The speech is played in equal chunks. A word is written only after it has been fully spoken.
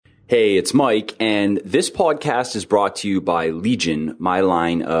Hey, it's Mike, and this podcast is brought to you by Legion, my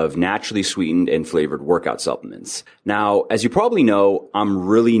line of naturally sweetened and flavored workout supplements. Now, as you probably know, I'm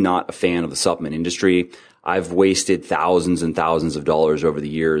really not a fan of the supplement industry. I've wasted thousands and thousands of dollars over the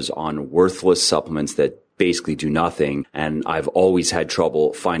years on worthless supplements that basically do nothing, and I've always had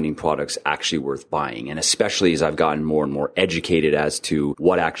trouble finding products actually worth buying, and especially as I've gotten more and more educated as to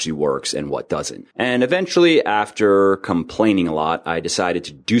what actually works and what doesn't. And eventually, after complaining a lot, I decided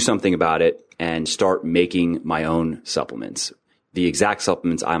to do something about it and start making my own supplements. The exact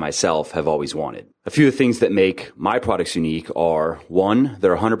supplements I myself have always wanted. A few of the things that make my products unique are, one,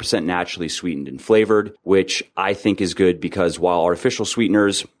 they're 100% naturally sweetened and flavored, which I think is good because while artificial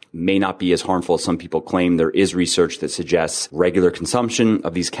sweeteners may not be as harmful as some people claim, there is research that suggests regular consumption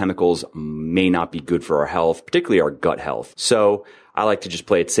of these chemicals may not be good for our health, particularly our gut health. So I like to just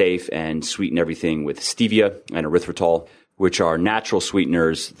play it safe and sweeten everything with stevia and erythritol, which are natural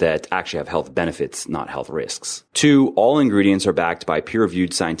sweeteners that actually have health benefits, not health risks. Two, all ingredients are backed by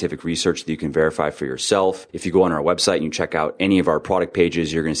peer-reviewed scientific research that you can verify for yourself. If you go on our website and you check out any of our product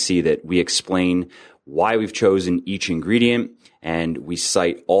pages, you're going to see that we explain why we've chosen each ingredient, and we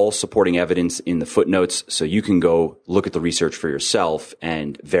cite all supporting evidence in the footnotes so you can go look at the research for yourself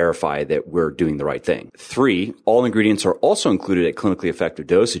and verify that we're doing the right thing. Three, all ingredients are also included at clinically effective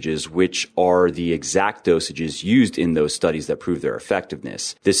dosages, which are the exact dosages used in those studies that prove their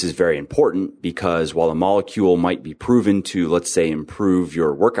effectiveness. This is very important because while a molecule might be proven to, let's say, improve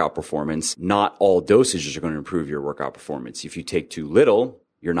your workout performance, not all dosages are going to improve your workout performance. If you take too little,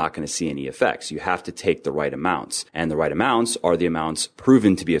 you're not going to see any effects. You have to take the right amounts. And the right amounts are the amounts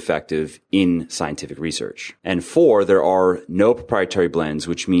proven to be effective in scientific research. And four, there are no proprietary blends,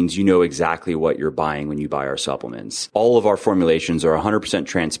 which means you know exactly what you're buying when you buy our supplements. All of our formulations are 100%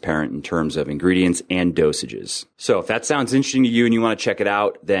 transparent in terms of ingredients and dosages. So if that sounds interesting to you and you want to check it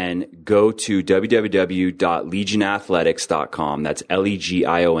out, then go to www.legionathletics.com. That's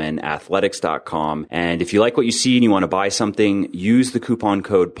Legion athletics.com. And if you like what you see and you want to buy something, use the coupon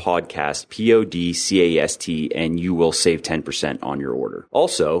code podcast, PODCAST, and you will save 10% on your order.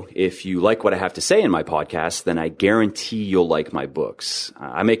 Also, if you like what I have to say in my podcast, then I guarantee you'll like my books.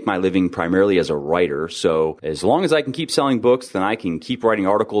 I make my living primarily as a writer, so as long as I can keep selling books, then I can keep writing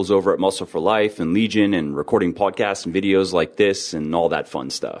articles over at Muscle for Life and Legion and recording podcasts and videos like this and all that fun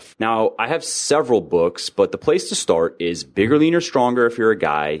stuff. Now, I have several books, but the place to start is Bigger, Leaner, Stronger if you're a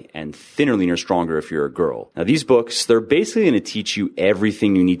guy and Thinner, Leaner, Stronger if you're a girl. Now, these books, they're basically going to teach you everything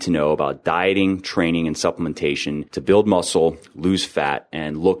you need to know about dieting, training, and supplementation to build muscle, lose fat,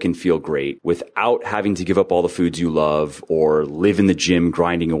 and look and feel great without having to give up all the foods you love or live in the gym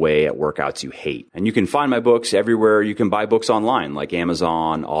grinding away at workouts you hate. And you can find my books everywhere you can buy books online, like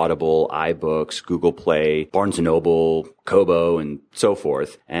Amazon, Audible, iBooks, Google Play, Barnes & Noble, Kobo, and so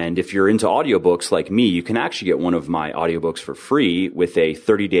forth. And if you're into audiobooks like me, you can actually get one of my audiobooks for free with a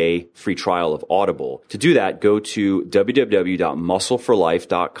 30-day free trial of Audible. To do that, go to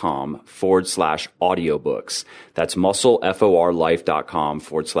www.muscleforlife.com/audiobooks. That's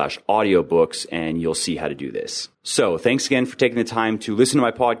muscleforlife.com/audiobooks, and you'll see how to do this. So thanks again for taking the time to listen to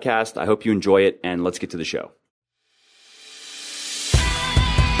my podcast. I hope you enjoy it, and let's get to the show.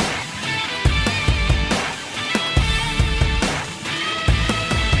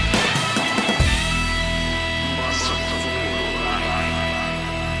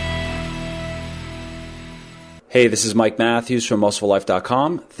 Hey, this is Mike Matthews from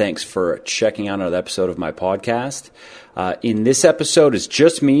muscleforlife.com. Thanks for checking out another episode of my podcast. In this episode, it's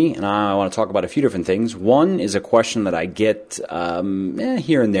just me, and I want to talk about a few different things. One is a question that I get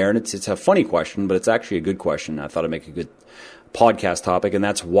here and there, and it's a funny question, but it's actually a good question. I thought I'd make a good podcast topic, and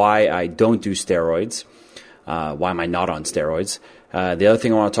that's why I don't do steroids. Why am I not on steroids? The other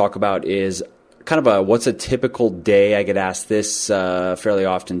thing I want to talk about is kind of what's a typical day. I get asked this fairly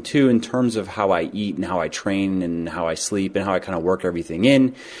often too, in terms of how I eat and how I train and how I sleep and how I kind of work everything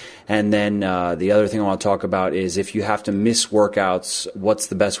in. And then the other thing I want to talk about is if you have to miss workouts, what's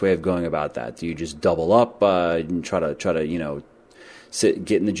the best way of going about that? Do you just double up and try to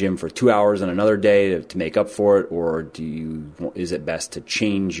get in the gym for 2 hours on another day to make up for it, or is it best to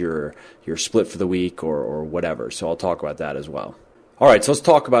change your split for the week or whatever? So I'll talk about that as well. All right, so let's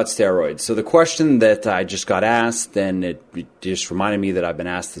talk about steroids. So the question that I just got asked, and it just reminded me that I've been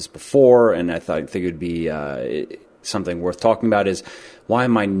asked this before, and I think it would be something worth talking about is, why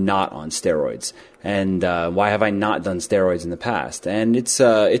am I not on steroids? And why have I not done steroids in the past? And it's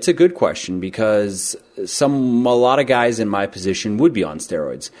a good question because a lot of guys in my position would be on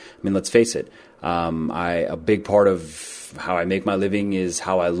steroids. I mean, let's face it. A big part of how I make my living is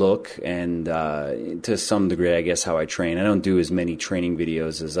how I look, and to some degree, I guess, how I train. I don't do as many training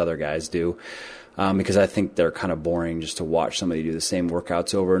videos as other guys do, because I think they're kind of boring just to watch somebody do the same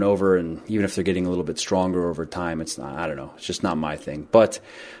workouts over and over. And even if they're getting a little bit stronger over time, it's not, I don't know, it's just not my thing. But,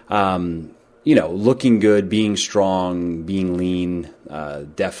 looking good, being strong, being lean,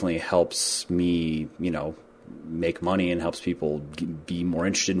 definitely helps me, make money and helps people be more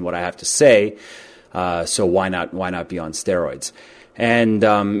interested in what I have to say. So why not be on steroids? And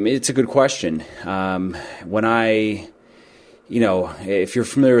it's a good question. If you're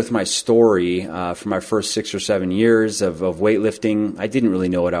familiar with my story, for my first 6 or 7 years of weightlifting, I didn't really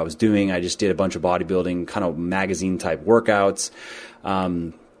know what I was doing. I just did a bunch of bodybuilding, kind of magazine type workouts.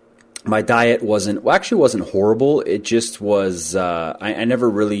 My diet wasn't horrible. It just was, I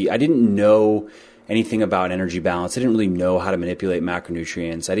didn't know anything about energy balance. I didn't really know how to manipulate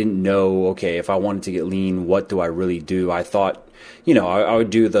macronutrients. I didn't know, okay, if I wanted to get lean, what do I really do? I thought, I would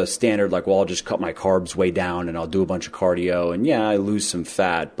do the standard, like, well, I'll just cut my carbs way down and I'll do a bunch of cardio and I lose some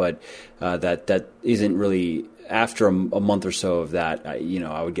fat, but that isn't really. After a month or so of that,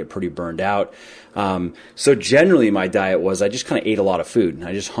 I would get pretty burned out. So generally my diet was, I just kind of ate a lot of food.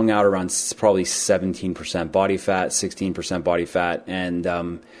 I just hung out around probably 17% body fat, 16% body fat.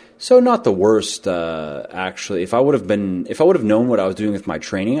 And, so not the worst, actually. If I would have known what I was doing with my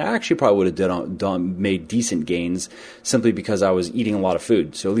training, I actually probably would have made decent gains simply because I was eating a lot of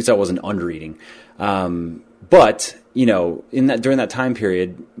food. So at least I wasn't under eating. But, during that time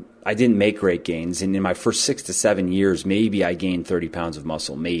period, I didn't make great gains. And in my first 6 to 7 years, maybe I gained 30 pounds of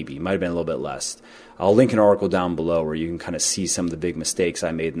muscle. Maybe. It might have been a little bit less. I'll link an article down below where you can kind of see some of the big mistakes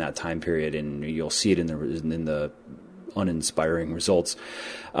I made in that time period, and you'll see it in the uninspiring results.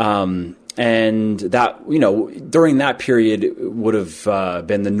 And that, during that period would have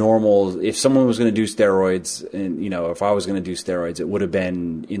been the normal. If someone was going to do steroids, and, if I was going to do steroids, it would have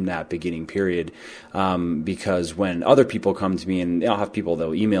been in that beginning period. Because when other people come to me, and I'll have people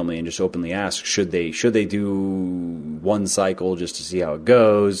that'll email me and just openly ask, should they do one cycle just to see how it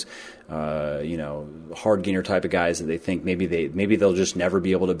goes? Hard gainer type of guys that they think maybe they'll just never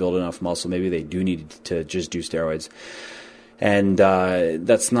be able to build enough muscle. Maybe they do need to just do steroids. And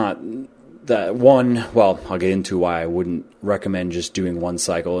that's not that one. Well, I'll get into why I wouldn't recommend just doing one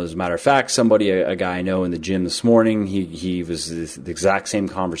cycle. As a matter of fact, a guy I know in the gym this morning, he was the exact same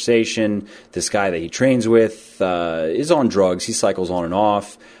conversation. This guy that he trains with is on drugs. He cycles on and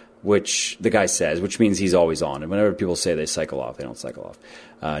off, which the guy says, which means he's always on. And whenever people say they cycle off, they don't cycle off.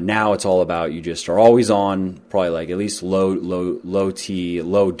 Now it's all about you just are always on, probably like at least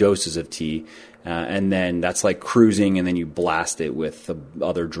low doses of tea. And then that's like cruising, and then you blast it with the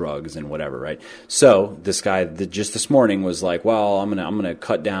other drugs and whatever, right? So this guy just this morning was like, well, I'm gonna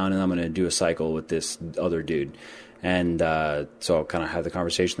cut down and I'm gonna do a cycle with this other dude. And so I'll kind of have the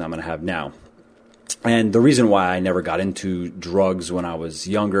conversation that I'm gonna have now. And the reason why I never got into drugs when I was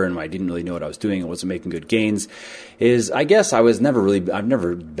younger and I didn't really know what I was doing and wasn't making good gains is, I guess I've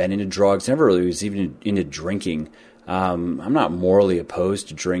never been into drugs, never really was even into drinking. I'm not morally opposed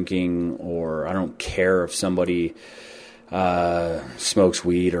to drinking, or I don't care if somebody smokes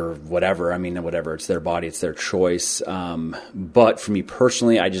weed or whatever. I mean, whatever, it's their body, it's their choice. But for me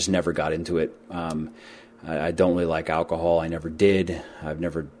personally, I just never got into it. I don't really like alcohol. I never did. I've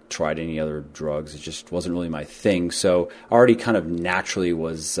never tried any other drugs. It just wasn't really my thing. So I already kind of naturally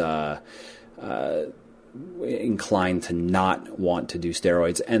was inclined to not want to do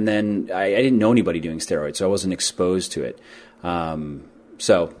steroids. And then I didn't know anybody doing steroids, so I wasn't exposed to it.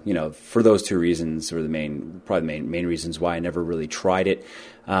 So, for those two reasons were the main reasons why I never really tried it.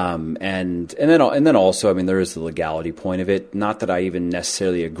 And then also, I mean, there is the legality point of it. Not that I even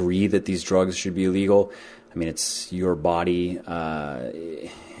necessarily agree that these drugs should be illegal. I mean, it's your body.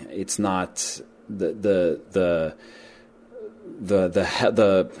 It's not with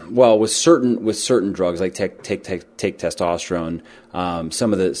certain drugs, like take testosterone,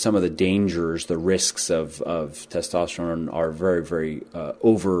 some of the dangers, the risks of testosterone are very, very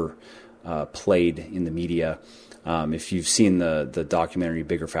overplayed in the media. If you've seen the documentary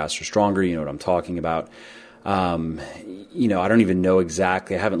Bigger, Faster, Stronger, you know what I'm talking about. I don't even know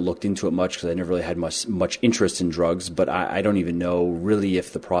exactly. I haven't looked into it much because I never really had much interest in drugs, but I don't even know really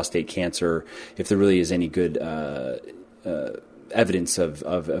if the prostate cancer, if there really is any good evidence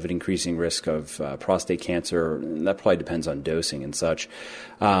of an increasing risk of prostate cancer. That probably depends on dosing and such.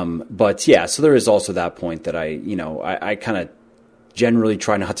 But yeah, so there is also that point that I kind of generally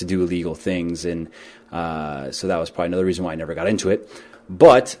try not to do illegal things. And so that was probably another reason why I never got into it.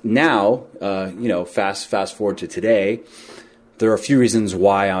 But now, fast forward to today, there are a few reasons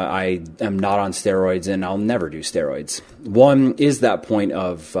why I am not on steroids and I'll never do steroids. One is that point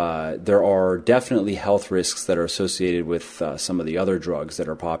of there are definitely health risks that are associated with some of the other drugs that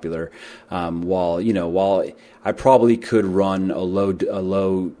are popular. While I probably could run a low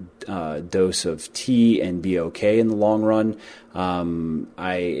dose of tea and be okay in the long run,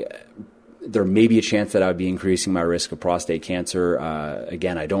 there may be a chance that I would be increasing my risk of prostate cancer.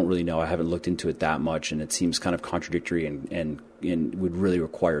 Again, I don't really know. I haven't looked into it that much, and it seems kind of contradictory and would really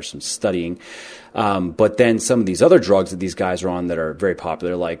require some studying. But then some of these other drugs that these guys are on that are very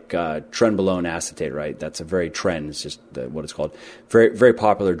popular, like trenbolone acetate, right? That's a very trend. It's just what it's called. Very, very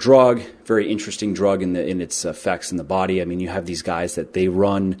popular drug, very interesting drug in its effects in the body. I mean, you have these guys that they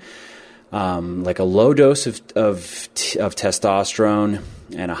run like a low dose of testosterone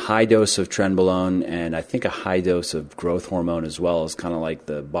and a high dose of trenbolone, and I think a high dose of growth hormone as well, is kind of like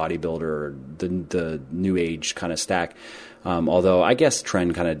the bodybuilder or the new age kind of stack. Although I guess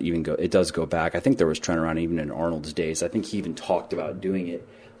Tren kind of it does go back. I think there was Tren around even in Arnold's days. I think he even talked about doing it.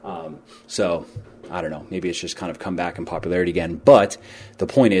 So I don't know. Maybe it's just kind of come back in popularity again. But the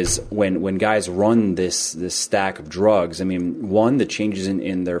point is, when guys run this stack of drugs, I mean, one, the changes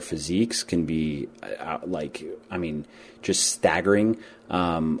in their physiques can be just staggering.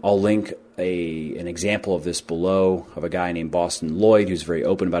 I'll link an example of this below of a guy named Boston Lloyd who's very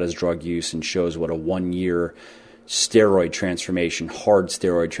open about his drug use and shows what a 1 year steroid transformation, hard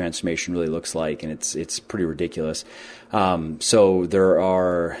steroid transformation really looks like, and it's pretty ridiculous. So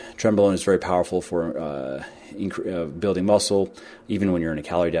trenbolone is very powerful for building muscle, even when you're in a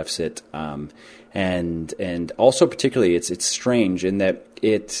calorie deficit. And also particularly it's strange in that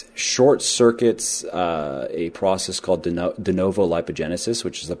it short circuits a process called de novo lipogenesis,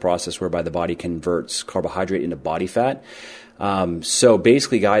 which is the process whereby the body converts carbohydrate into body fat. So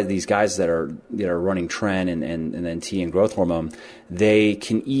basically, these guys that are running Tren and then T and growth hormone, they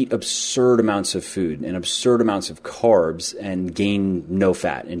can eat absurd amounts of food and absurd amounts of carbs and gain no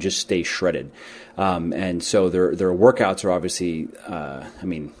fat and just stay shredded. And so their workouts are obviously,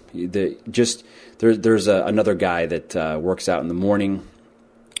 there's another guy that works out in the morning.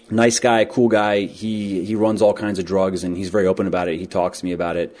 Nice guy, cool guy. He runs all kinds of drugs and he's very open about it. He talks to me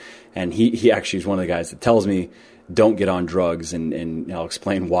about it, and he actually is one of the guys that tells me, don't get on drugs, and I'll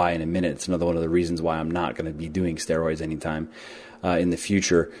explain why in a minute. It's another one of the reasons why I'm not going to be doing steroids anytime in the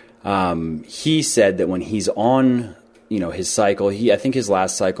future. He said that when he's on, his cycle, I think his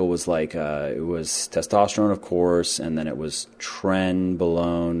last cycle was like it was testosterone, of course, and then it was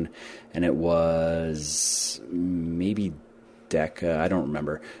trenbolone, and it was maybe Deca, I don't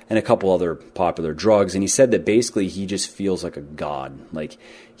remember, and a couple other popular drugs. And he said that basically he just feels like a god. Like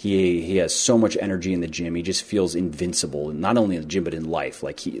he has so much energy in the gym. He just feels invincible, and not only in the gym but in life.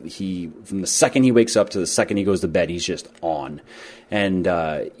 Like he from the second he wakes up to the second he goes to bed, he's just on. And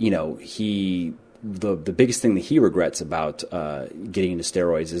the biggest thing that he regrets about getting into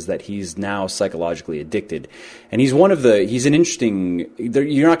steroids is that he's now psychologically addicted. And he's an interesting,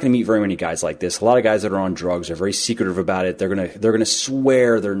 you're not going to meet very many guys like this. A lot of guys that are on drugs are very secretive about it. They're going to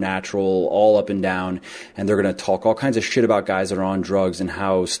swear they're natural all up and down, and they're going to talk all kinds of shit about guys that are on drugs and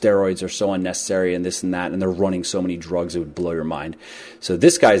how steroids are so unnecessary and this and that, and they're running so many drugs it would blow your mind. So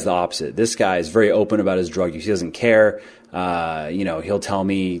this guy's the opposite. This guy is very open about his drug use. He doesn't care. He'll tell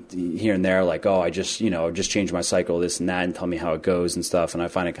me here and there, like, oh, I just changed my cycle, this and that, and tell me how it goes and stuff. And I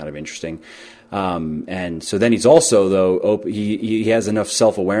find it kind of interesting. And so then he's also, though, he has enough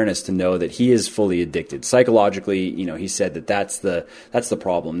self-awareness to know that he is fully addicted. Psychologically, he said that's the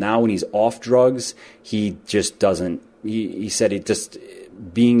problem. Now when he's off drugs, he just doesn't, he said it just,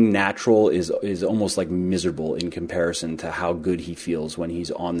 being natural is almost like miserable in comparison to how good he feels when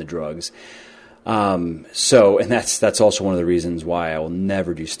he's on the drugs. And that's also one of the reasons why I will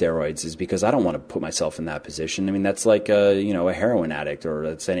never do steroids, is because I don't want to put myself in that position. I mean, that's like a heroin addict, or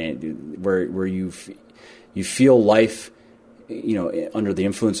that's where you feel life, under the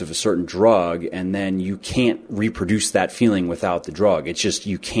influence of a certain drug, and then you can't reproduce that feeling without the drug. It's just,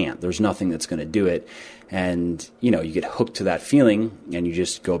 you can't. There's nothing that's going to do it. And, you get hooked to that feeling, and you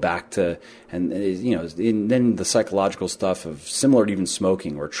just go back to, and then the psychological stuff of, similar to even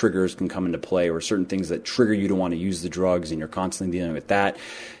smoking, where triggers can come into play, or certain things that trigger you to want to use the drugs, and you're constantly dealing with that.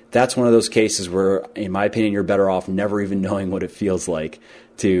 That's one of those cases where, in my opinion, you're better off never even knowing what it feels like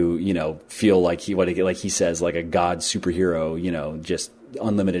to, feel like he says, like a god superhero, just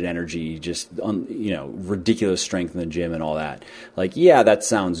unlimited energy, just ridiculous strength in the gym and all that. Like, yeah, that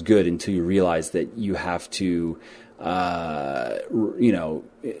sounds good until you realize that you have to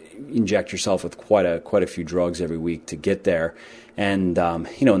inject yourself with quite a few drugs every week to get there. And,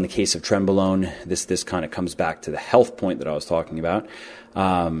 in the case of trenbolone, this kind of comes back to the health point that I was talking about.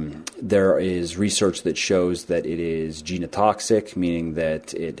 There is research that shows that it is genotoxic, meaning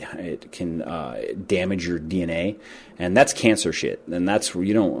that it can damage your DNA, and that's cancer shit. And that's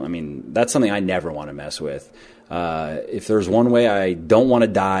that's something I never want to mess with. If there's one way I don't want to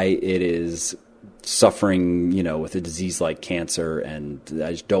die, it is suffering, with a disease like cancer, and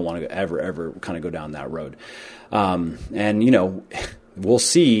I just don't want to ever kind of go down that road. We'll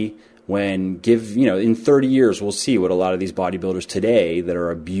see in 30 years, we'll see what a lot of these bodybuilders today that are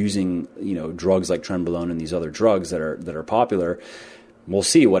abusing, drugs like trenbolone and these other drugs that are popular. We'll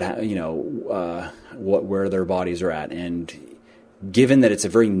see where their bodies are at. And given that it's a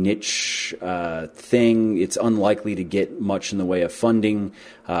very niche thing, it's unlikely to get much in the way of funding.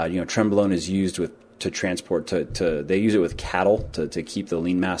 Trenbolone is used to transport they use it with cattle to keep the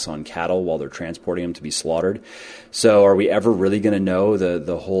lean mass on cattle while they're transporting them to be slaughtered. So are we ever really going to know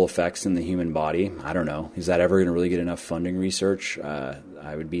the whole effects in the human body? I don't know. Is that ever going to really get enough funding research?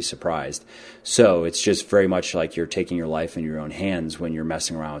 I would be surprised. So it's just very much like you're taking your life in your own hands when you're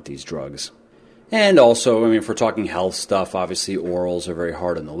messing around with these drugs. And also, if we're talking health stuff, obviously orals are very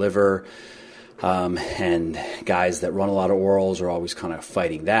hard on the liver. And guys that run a lot of orals are always kind of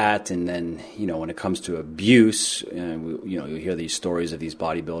fighting that. And then, when it comes to abuse, you hear these stories of these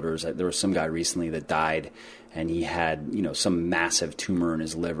bodybuilders. There was some guy recently that died, and he had, some massive tumor in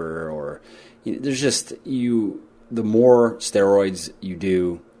his liver. Or there's just the more steroids you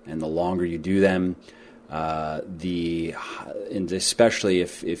do, and the longer you do them, and especially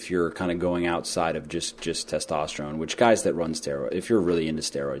if you're kind of going outside of just testosterone, which guys that run steroids, if you're really into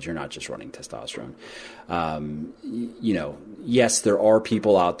steroids, you're not just running testosterone. Yes, there are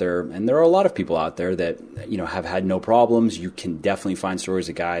people out there, and there are a lot of people out there that, have had no problems. You can definitely find stories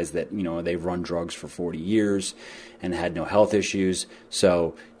of guys that, they've run drugs for 40 years and had no health issues.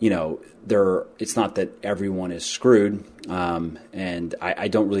 So, it's not that everyone is screwed. And I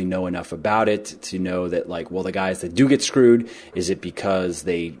don't really know enough about it to know that, the guys that do get screwed, is it because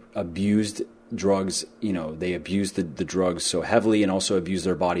they abused drugs, they abuse the drugs so heavily and also abuse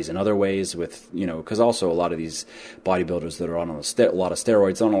their bodies in other ways with, because also a lot of these bodybuilders that are on a lot of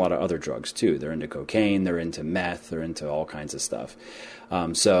steroids, on a lot of other drugs too. They're into cocaine, they're into meth, they're into all kinds of stuff.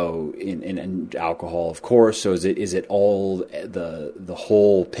 So in alcohol, of course. So is it all the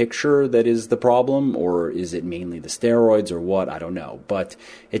whole picture that is the problem, or is it mainly the steroids, or what? I don't know. But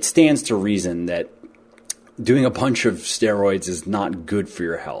it stands to reason that doing a bunch of steroids is not good for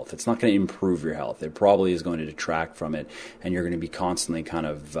your health. It's not going to improve your health. It probably is going to detract from it, and you're going to be constantly kind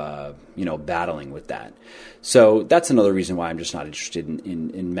of, battling with that. So that's another reason why I'm just not interested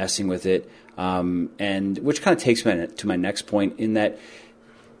in messing with it. And which kind of takes me to my next point, in that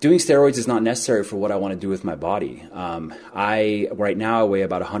doing steroids is not necessary for what I want to do with my body. Right now I weigh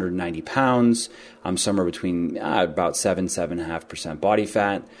about 190 pounds. I'm somewhere between about 7.5% body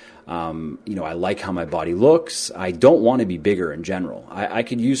fat. I like how my body looks. I don't want to be bigger in general. I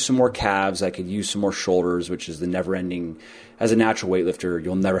could use some more calves. I could use some more shoulders, which is the never-ending. As a natural weightlifter,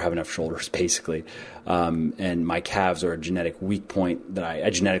 you'll never have enough shoulders, basically. And my calves are a genetic weak point that I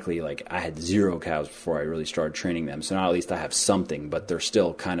genetically, I had zero calves before I really started training them. So now at least I have something, but they're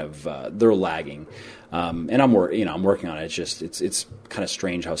still kind of, they're lagging. And I'm working on it. It's kind of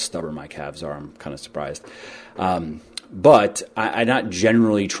strange how stubborn my calves are. I'm kind of surprised. But I'm not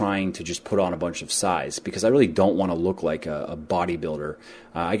generally trying to just put on a bunch of size, because I really don't want to look like a bodybuilder.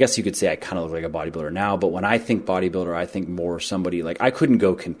 I guess you could say I kind of look like a bodybuilder now, but when I think bodybuilder, I think more somebody I couldn't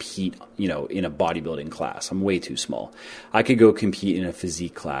go compete, in a bodybuilding class. I'm way too small. I could go compete in a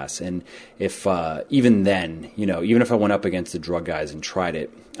physique class. And if, even then, even if I went up against the drug guys and tried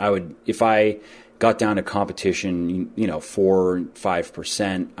it, if I got down to competition,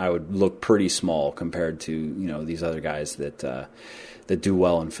 4-5%, I would look pretty small compared to, these other guys that do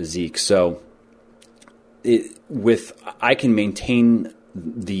well in physique. So I can maintain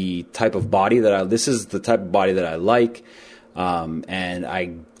the type of body this is the type of body that I like. And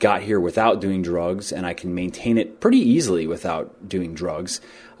I got here without doing drugs, and I can maintain it pretty easily without doing drugs.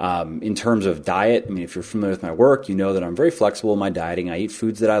 In terms of diet, if you're familiar with my work, you know that I'm very flexible in my dieting. I eat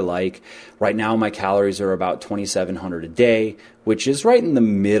foods that I like. Right now, my calories are about 2,700 a day, which is right in the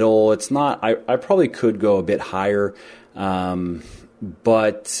middle. It's not, I probably could go a bit higher.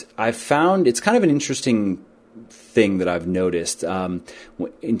 But I found it's kind of an interesting thing that I've noticed,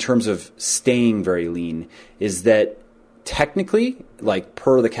 in terms of staying very lean, is that technically, like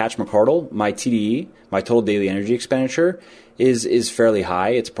per the Catch McCardle, my TDE, my total daily energy expenditure, is fairly high.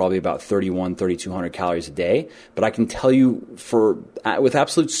 It's probably about 3,200 calories a day. But I can tell you with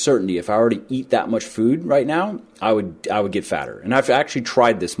absolute certainty, if I were to eat that much food right now, I would get fatter. And I've actually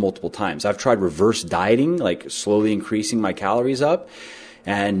tried this multiple times. I've tried reverse dieting, like slowly increasing my calories up,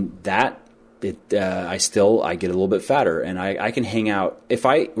 and I get a little bit fatter. And I can hang out, if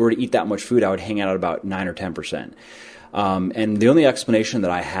I were to eat that much food, I would hang out at about 9 or 10%. And the only explanation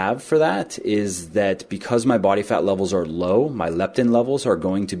that I have for that is that because my body fat levels are low, my leptin levels are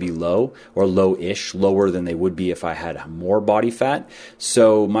going to be low or low-ish, lower than they would be if I had more body fat.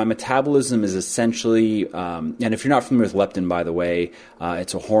 So my metabolism is essentially, and if you're not familiar with leptin, by the way,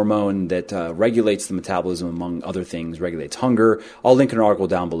 it's a hormone that regulates the metabolism, among other things, regulates hunger. I'll link an article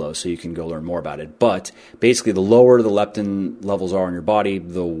down below so you can go learn more about it. But basically, the lower the leptin levels are in your body,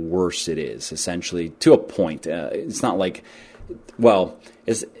 the worse it is, essentially, to a point. It's not like, well,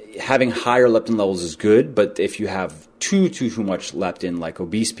 having higher leptin levels is good, but if you have too much leptin, like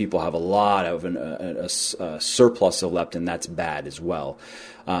obese people have a lot of a surplus of leptin, that's bad as well.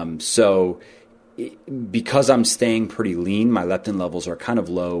 Because I'm staying pretty lean, my leptin levels are kind of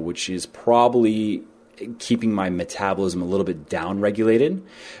low, which is probably keeping my metabolism a little bit down-regulated,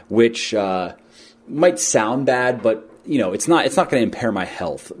 which might sound bad, but it's not going to impair my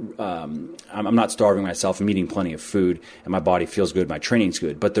health. I'm not starving myself. I'm eating plenty of food, and my body feels good. My training's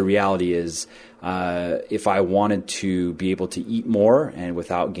good. But the reality is, if I wanted to be able to eat more and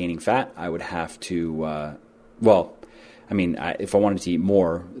without gaining fat, I would have to. If I wanted to eat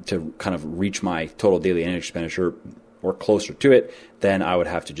more to kind of reach my total daily energy expenditure or closer to it, then I would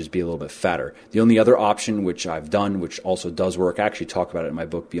have to just be a little bit fatter. The only other option, which I've done, which also does work, I actually talk about it in my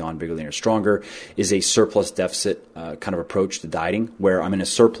book, Beyond Bigger, Leaner, Stronger, is a surplus deficit kind of approach to dieting, where I'm in a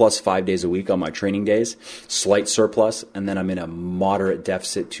surplus 5 days a week on my training days, slight surplus, and then I'm in a moderate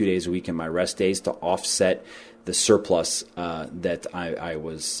deficit 2 days a week in my rest days to offset the surplus that I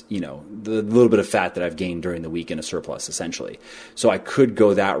was, the little bit of fat that I've gained during the week in a surplus, essentially. So I could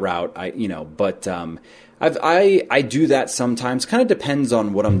go that route, I do that sometimes. Kind of depends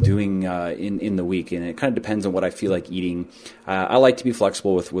on what I'm doing in the week, and it kind of depends on what I feel like eating. I like to be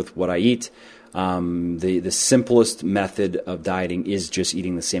flexible with what I eat. The simplest method of dieting is just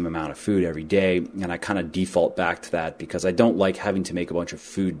eating the same amount of food every day, and I kind of default back to that because I don't like having to make a bunch of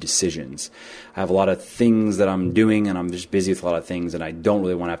food decisions. I have a lot of things that I'm doing, and I'm just busy with a lot of things, and I don't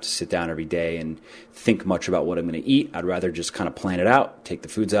really want to have to sit down every day and think much about what I'm going to eat. I'd rather just kind of plan it out, take the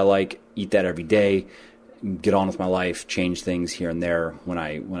foods I like, eat that every day, get on with my life, change things here and there when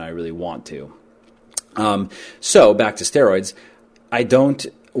I really want to. So back to steroids. I don't,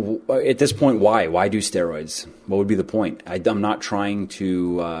 at this point, why do steroids? What would be the point? I'm not trying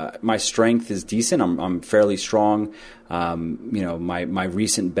to, my strength is decent. I'm fairly strong. My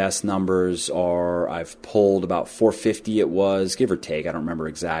recent best numbers are, I've pulled about 450 it was, give or take, I don't remember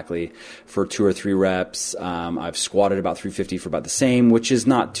exactly, for 2 or 3 reps. I've squatted about 350 for about the same, which is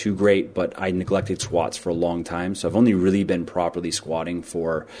not too great, but I neglected squats for a long time. So I've only really been properly squatting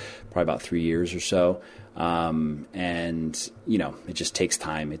for probably about 3 years or so. It just takes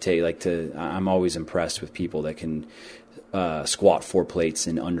time. I'm always impressed with people that can squat 4 plates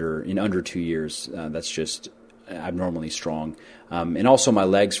in under 2 years. That's just abnormally strong. And also my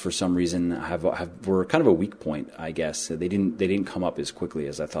legs, for some reason, were kind of a weak point, I guess. They didn't come up as quickly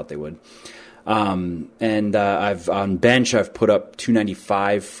as I thought they would. I've on bench, I've put up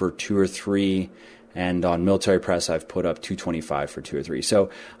 295 for 2 or 3. And on military press, I've put up 225 for 2 or 3. So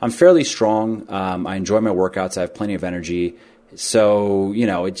I'm fairly strong. I enjoy my workouts. I have plenty of energy. So,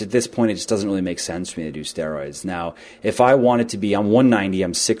 at this point, it just doesn't really make sense for me to do steroids. Now, if I wanted to be, I'm 190,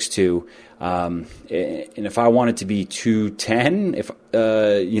 I'm 6'2", and if I wanted to be 210,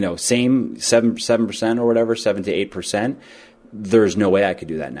 same 7% or whatever, 7 to 8%, there's no way I could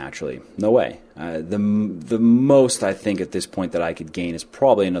do that naturally. No way. The most I think at this point that I could gain is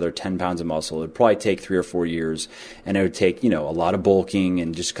probably another 10 pounds of muscle. It would probably take 3 or 4 years, and it would take, a lot of bulking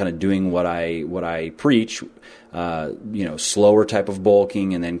and just kind of doing what I preach, slower type of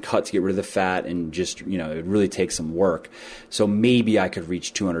bulking, and then cut to get rid of the fat, and just, it would really take some work. So maybe I could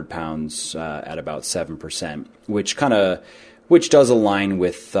reach 200 pounds at about 7%, which does align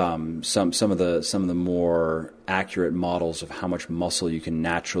with some of the more accurate models of how much muscle you can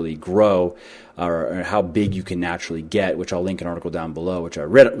naturally grow, or how big you can naturally get, which I'll link an article down below, which I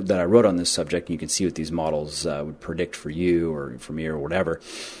wrote on this subject, and you can see what these models would predict for you or for me or whatever.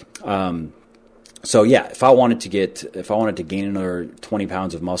 So yeah, if I wanted to gain another 20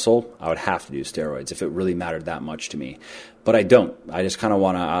 pounds of muscle, I would have to do steroids if it really mattered that much to me. But I don't. I just kind of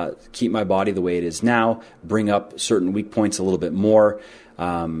want to keep my body the way it is now, bring up certain weak points a little bit more.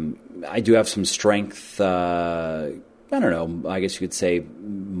 I do have some strength, I don't know, I guess you could say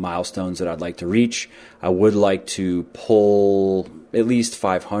milestones that I'd like to reach. I would like to pull at least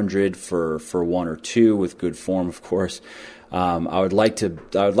 500 for one or two with good form, of course. I would like to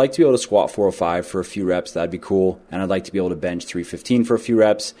be able to squat 405 for a few reps. That'd be cool. And I'd like to be able to bench 315 for a few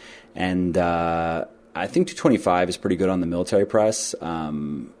reps. And I think 225 is pretty good on the military press.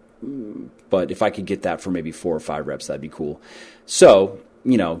 But if I could get that for maybe 4 or 5 reps, that'd be cool. So,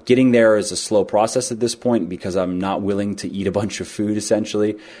 getting there is a slow process at this point because I'm not willing to eat a bunch of food,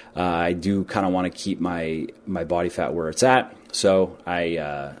 essentially. I do kind of want to keep my body fat where it's at. So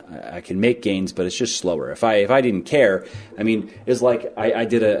I can make gains, but it's just slower. If I didn't care, it's like I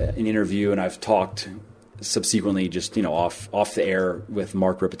did an interview, and I've talked subsequently just off the air with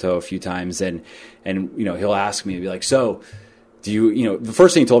Mark Ripito a few times, and he'll ask me, he'll be like, so do you the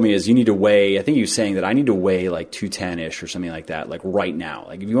first thing he told me is you need to weigh, I think he was saying that I need to weigh like 210-ish or something like that, like right now.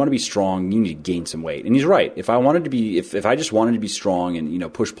 Like if you want to be strong, you need to gain some weight. And he's right. If I just wanted to be strong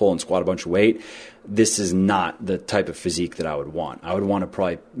and push, pull, and squat a bunch of weight, this is not the type of physique that I would want. I would want to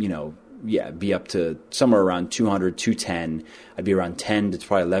probably be up to somewhere around 200, 210. I'd be around 10 to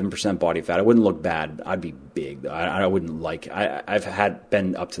probably 11% body fat. I wouldn't look bad. I'd be big. I wouldn't like. I've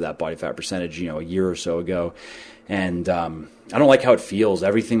been up to that body fat percentage, a year or so ago, and I don't like how it feels.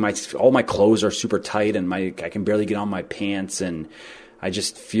 All my clothes are super tight, and I can barely get on my pants, and I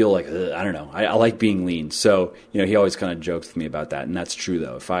just feel like I don't know. I like being lean, so he always kind of jokes with me about that, and that's true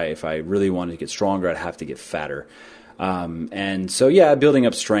though. If I really wanted to get stronger, I'd have to get fatter. And so yeah, building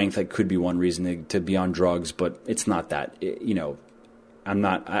up strength could be one reason to be on drugs, but it's not that.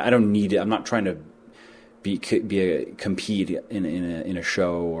 I don't need it. I'm not trying to compete in a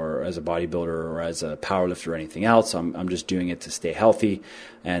show or as a bodybuilder or as a powerlifter or anything else. I'm just doing it to stay healthy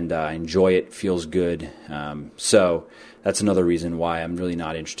and enjoy it. Feels good. So that's another reason why I'm really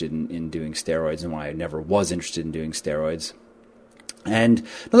not interested in doing steroids, and why I never was interested in doing steroids. And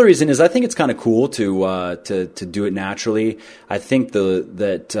another reason is I think it's kind of cool to do it naturally. I think the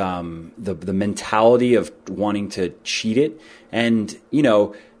mentality of wanting to cheat it, and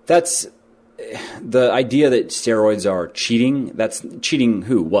that's the idea that steroids are cheating. That's cheating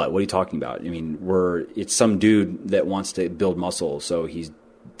who? What are you talking about? It's some dude that wants to build muscle, so he's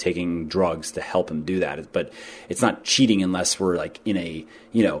taking drugs to help him do that. But it's not cheating unless we're like in a,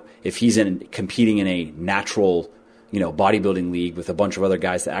 if he's competing in a natural bodybuilding league with a bunch of other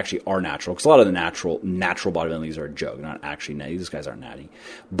guys that actually are natural, because a lot of the natural bodybuilding leagues are a joke, not actually natty. These guys aren't natty.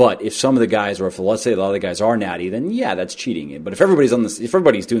 But if some of the guys, or if let's say a lot of the guys are natty, then yeah, that's cheating. But if everybody's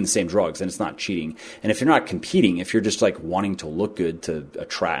doing the same drugs, then it's not cheating. And if you're not competing, if you're just like wanting to look good to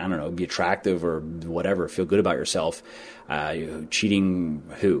attract, I don't know, be attractive or whatever, feel good about yourself, cheating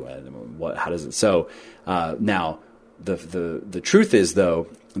who? What? How does it? So now the truth is though,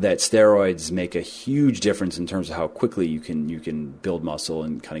 that steroids make a huge difference in terms of how quickly you can build muscle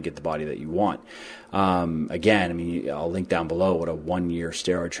and kind of get the body that you want. Again, I'll link down below what a 1-year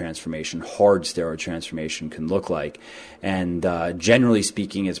steroid transformation, hard steroid transformation can look like. And generally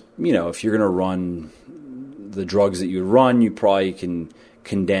speaking, if you're going to run the drugs that you run, you probably can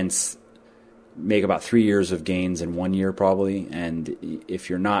make about 3 years of gains in 1 year probably. And if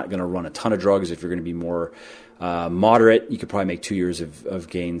you're not going to run a ton of drugs, if you're going to be more moderate, you could probably make 2 years of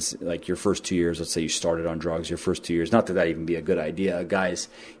gains, like your first 2 years. Let's say you started on drugs, your first 2 years. Not that even be a good idea. Guys,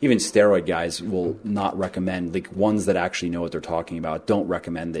 even steroid guys will not recommend, like ones that actually know what they're talking about, don't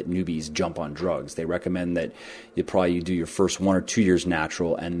recommend that newbies jump on drugs. They recommend that you do your first 1 or 2 years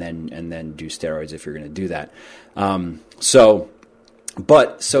natural and then do steroids if you're going to do that.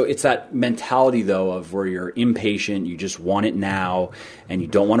 So it's that mentality, though, of where you're impatient, you just want it now, and you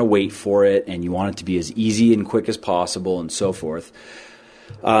don't want to wait for it, and you want it to be as easy and quick as possible, and so forth.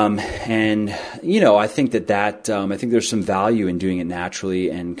 I think I think there's some value in doing it naturally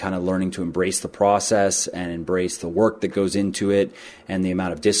and kind of learning to embrace the process and embrace the work that goes into it and the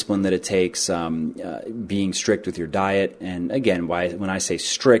amount of discipline that it takes, being strict with your diet. And again, when I say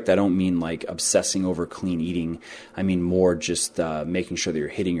strict, I don't mean like obsessing over clean eating. I mean more just making sure that you're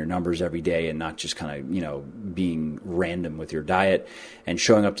hitting your numbers every day and not just kind of, being random with your diet and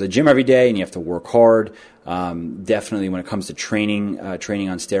showing up to the gym every day, and you have to work hard. Definitely when it comes to training on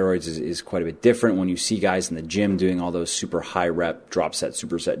steroids is quite a bit different. When you see guys in the gym doing all those super high rep, drop set,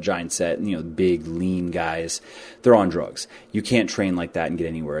 superset, giant set, big lean guys, they're on drugs. You can't train like that and get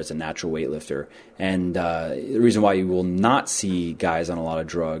anywhere as a natural weightlifter. And the reason why you will not see guys on a lot of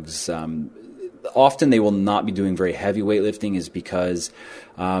drugs, often they will not be doing very heavy weightlifting is because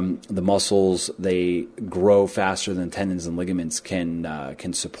the muscles, they grow faster than tendons and ligaments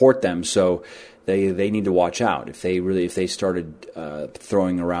can support them. So they need to watch out. If they started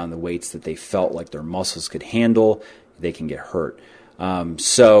throwing around the weights that they felt like their muscles could handle, they can get hurt.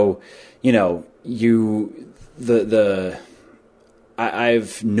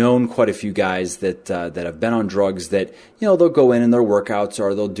 I've known quite a few guys that have been on drugs that, they'll go in and their workouts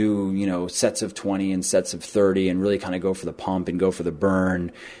are they'll do, sets of 20 and sets of 30 and really kind of go for the pump and go for the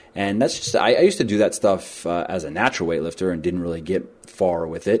burn. And that's just, I used to do that stuff as a natural weightlifter and didn't really get far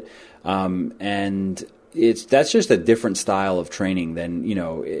with it. And that's just a different style of training than,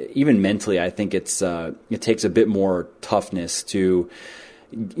 even mentally, I think it takes a bit more toughness to,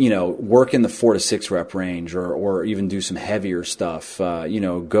 work in the 4 to 6 rep range or even do some heavier stuff.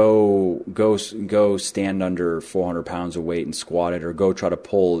 Go stand under 400 pounds of weight and squat it, or go try to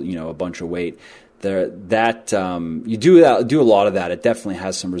pull, a bunch of weight. You do a lot of that. It definitely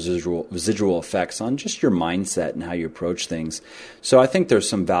has some residual effects on just your mindset and how you approach things. So I think there's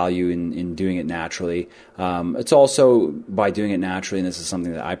some value in doing it naturally. It's also by doing it naturally, and this is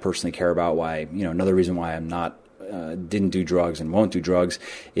something that I personally care about. Why, another reason why I'm not didn't do drugs and won't do drugs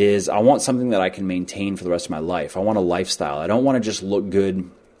is I want something that I can maintain for the rest of my life. I want a lifestyle. I don't want to just look good.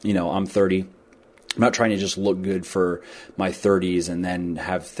 I'm 30. I'm not trying to just look good for my 30s and then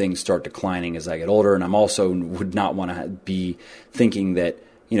have things start declining as I get older. And I'm also would not want to be thinking that,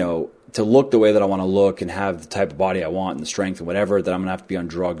 to look the way that I want to look and have the type of body I want and the strength and whatever, that I'm going to have to be on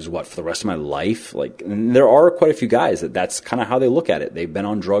drugs, for the rest of my life? And there are quite a few guys that's kind of how they look at it. They've been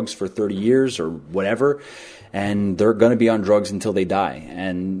on drugs for 30 years or whatever, and they're going to be on drugs until they die.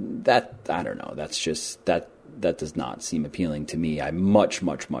 And that, I don't know, that's just, that does not seem appealing to me. I much,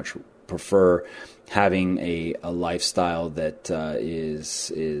 much, much prefer having a lifestyle that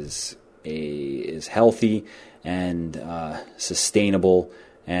is healthy and sustainable.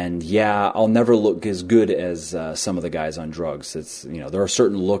 And yeah, I'll never look as good as some of the guys on drugs. There are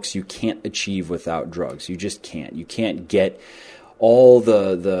certain looks you can't achieve without drugs. You just can't. You can't get all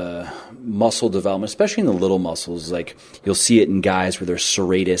the muscle development, especially in the little muscles. Like, you'll see it in guys where their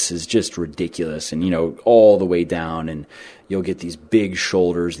serratus is just ridiculous and, all the way down, and you'll get these big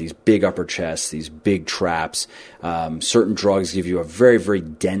shoulders, these big upper chests, these big traps. Certain drugs give you a very, very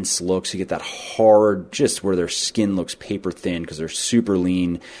dense look, so you get that hard, just where their skin looks paper thin because they're super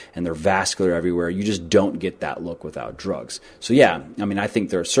lean and they're vascular everywhere. You just don't get that look without drugs. So yeah, I think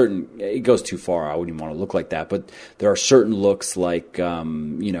there are certain, it goes too far, I wouldn't even want to look like that, but there are certain looks like,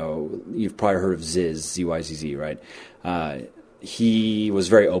 you've probably heard of ZYZZ, right? He was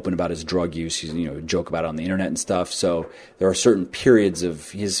very open about his drug use. He's, joke about it on the internet and stuff. So there are certain periods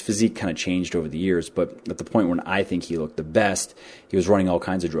of his physique kind of changed over the years. But at the point when I think he looked the best, he was running all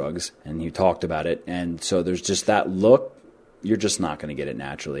kinds of drugs, and he talked about it. And so there's just that look. You're just not going to get it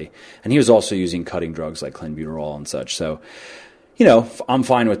naturally. And he was also using cutting drugs like clenbuterol and such. So, I'm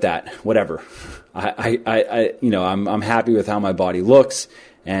fine with that. Whatever. I'm happy with how my body looks.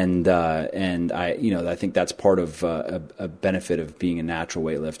 And I think that's part of a benefit of being a natural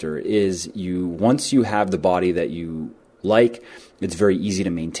weightlifter is once you have the body that you like, it's very easy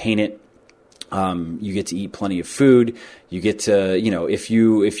to maintain it. You get to eat plenty of food. You get to, if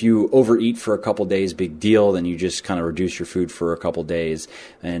you overeat for a couple days, big deal, then you just kind of reduce your food for a couple days.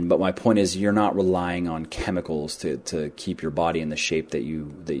 But my point is, you're not relying on chemicals to keep your body in the shape that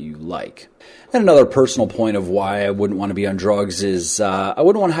you like. And another personal point of why I wouldn't want to be on drugs is I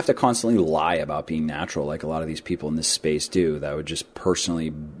wouldn't want to have to constantly lie about being natural like a lot of these people in this space do. That would just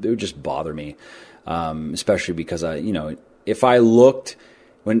it would just bother me, especially because if I looked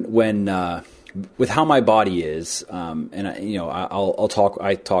with how my body is, and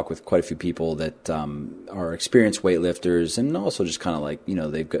I talk with quite a few people that are experienced weightlifters, and also just kind of like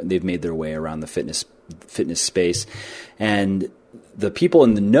they've made their way around the fitness space, and the people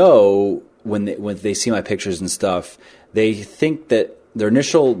in the know when they see my pictures and stuff, they think that their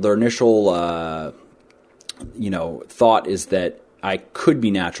initial thought is that I could be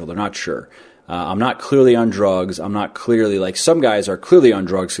natural. They're not sure. I'm not clearly on drugs. I'm not clearly, like some guys are clearly on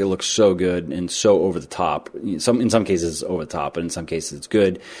drugs. They look so good and so over the top. In some cases it's over the top, but in some cases it's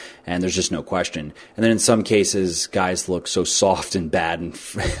good, and there's just no question. And then in some cases, guys look so soft and bad and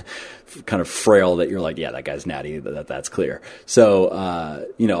kind of frail that you're like, yeah, that guy's natty. That's clear. So,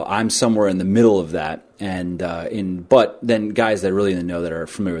 I'm somewhere in the middle of that. And, but then guys that really know that are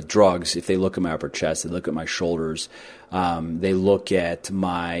familiar with drugs, if they look at my upper chest, they look at my shoulders, they look at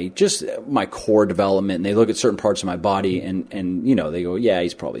my core development, and they look at certain parts of my body and they go, yeah,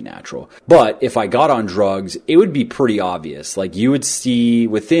 he's probably natural. But if I got on drugs, it would be pretty obvious. Like you would see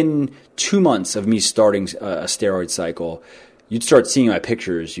within 2 months of me starting a steroid cycle, you'd start seeing my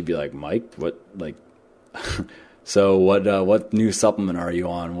pictures. You'd be like, Mike, what, like, so what new supplement are you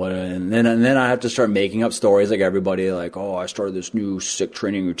on? And then I have to start making up stories like everybody, like, oh, I started this new sick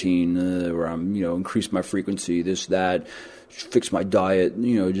training routine where I'm, increase my frequency, this, that, fix my diet,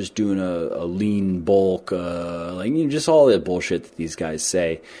 just doing a lean bulk, just all that bullshit that these guys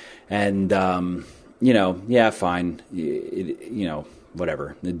say. And, yeah, fine.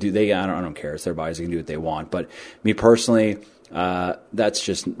 Whatever. I don't care. It's their bodies. They can do what they want. But me personally, that's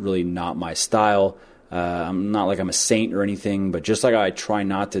just really not my style. I'm not like I'm a saint or anything, but just like I try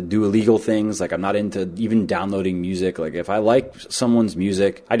not to do illegal things, like I'm not into even downloading music. Like if I like someone's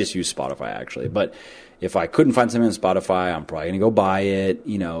music, I just use Spotify actually. But if I couldn't find something on Spotify, I'm probably going to go buy it.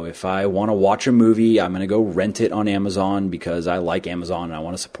 If I want to watch a movie, I'm going to go rent it on Amazon because I like Amazon and I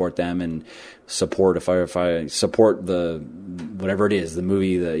want to support them and support if I support the whatever it is, the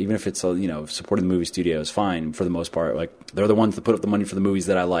movie, even if it's supporting the movie studio is fine for the most part. Like they're the ones that put up the money for the movies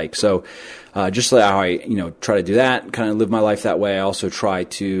that I like. So just like how I try to do that, kind of live my life that way. I also try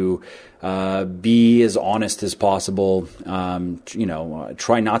to be as honest as possible.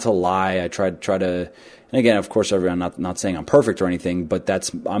 Try not to lie. I try to. And again, of course, I'm not saying I'm perfect or anything, but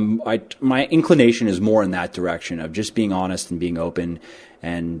my inclination is more in that direction of just being honest and being open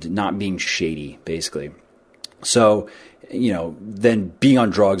and not being shady, basically. So, then being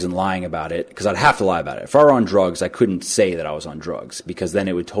on drugs and lying about it, because I'd have to lie about it. If I were on drugs, I couldn't say that I was on drugs because then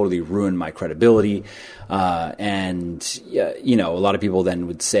it would totally ruin my credibility. And a lot of people then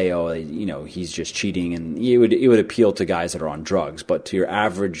would say, oh, he's just cheating, and it would appeal to guys that are on drugs. But to your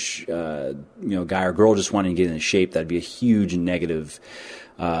average, guy or girl just wanting to get into shape, that'd be a huge negative,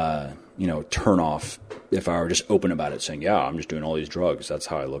 turn off if I were just open about it, saying, yeah, I'm just doing all these drugs. That's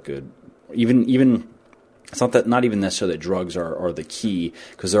how I look good. Even it's not even necessarily that drugs are the key,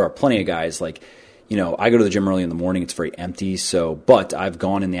 because there are plenty of guys like, I go to the gym early in the morning. It's very empty. But I've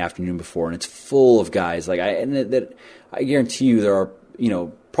gone in the afternoon before, and it's full of guys. Like I guarantee you, there are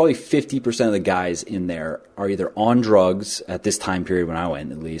probably 50% of the guys in there are either on drugs at this time period when I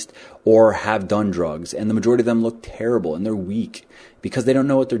went, at least, or have done drugs, and the majority of them look terrible and they're weak because they don't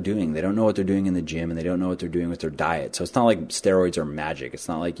know what they're doing. They don't know what they're doing in the gym, and they don't know what they're doing with their diet. So it's not like steroids are magic. It's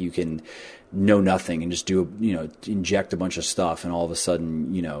not like you can know nothing and just inject a bunch of stuff, and all of a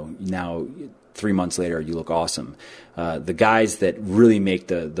sudden, now 3 months later you look awesome. The guys that really make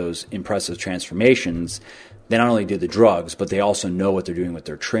those impressive transformations, they not only do the drugs, but they also know what they're doing with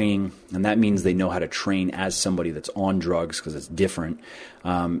their training, and that means they know how to train as somebody that's on drugs because it's different,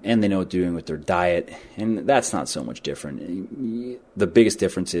 and they know what they're doing with their diet, and that's not so much different. The biggest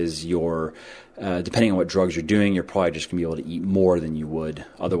difference is depending on what drugs you're doing, you're probably just going to be able to eat more than you would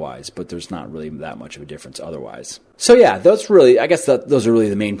otherwise, but there's not really that much of a difference otherwise. So yeah, those are really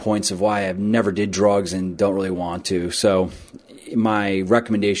the main points of why I've never did drugs and don't really want to. So my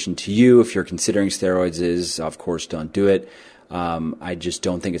recommendation to you, if you're considering steroids, is, of course, don't do it. I just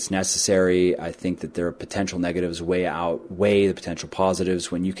don't think it's necessary. I think that their potential negatives outweigh the potential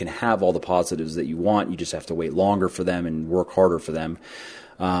positives. When you can have all the positives that you want, you just have to wait longer for them and work harder for them.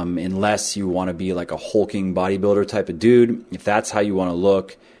 Unless you want to be like a hulking bodybuilder type of dude, if that's how you want to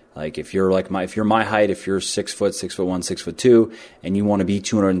look. Like if you're my height, if you're 6 foot, 6'1", 6'2", and you want to be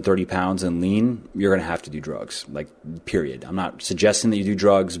 230 pounds and lean, you're going to have to do drugs. Like, period. I'm not suggesting that you do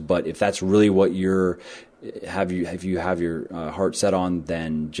drugs, but if that's really what you have your heart set on,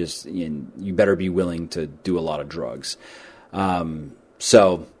 then just you better be willing to do a lot of drugs.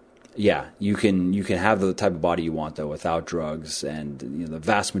 So yeah, you can have the type of body you want though without drugs, and the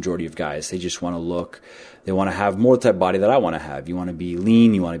vast majority of guys, they just want to have more the type of body that I want to have. You want to be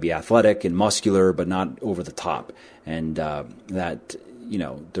lean, you want to be athletic and muscular, but not over the top. And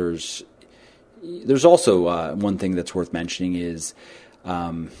there's also one thing that's worth mentioning is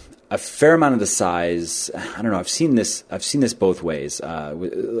a fair amount of the size. I don't know. I've seen this both ways.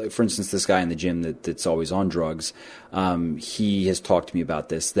 For instance, this guy in the gym that's always on drugs, he has talked to me about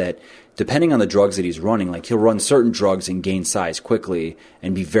this, that depending on the drugs that he's running, like he'll run certain drugs and gain size quickly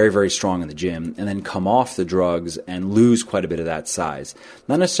and be very, very strong in the gym, and then come off the drugs and lose quite a bit of that size.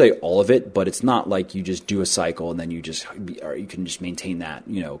 Not necessarily all of it, but it's not like you just do a cycle and then you can just maintain that,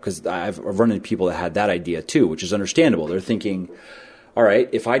 because I've run into people that had that idea too, which is understandable. They're thinking, all right,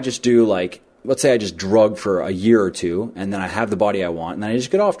 if I just do like, let's say I just drug for a year or two and then I have the body I want and then I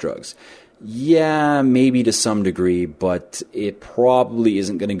just get off drugs. Yeah, maybe to some degree, but it probably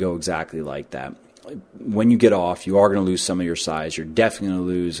isn't going to go exactly like that. When you get off, you are going to lose some of your size. You're definitely going to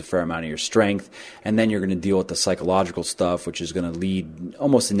lose a fair amount of your strength, and then you're going to deal with the psychological stuff, which is going to lead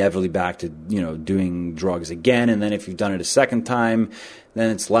almost inevitably back to, doing drugs again. And then if you've done it a second time, then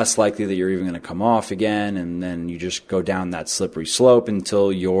it's less likely that you're even going to come off again, and then you just go down that slippery slope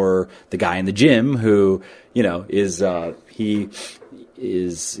until you're the guy in the gym who, he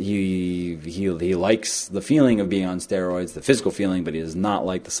likes the feeling of being on steroids, the physical feeling, but he does not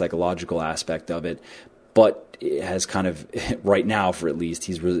like the psychological aspect of it. But it has kind of, right now for at least,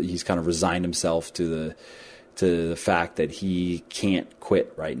 he's kind of resigned himself to the fact that he can't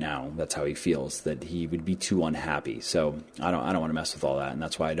quit right now. That's how he feels, that he would be too unhappy. So I don't want to mess with all that, and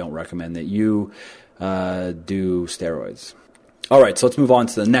that's why I don't recommend that you do steroids. All right, so let's move on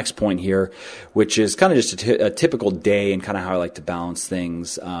to the next point here, which is kind of just a typical day and kind of how I like to balance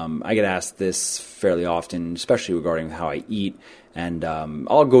things. I get asked this fairly often, especially regarding how I eat, and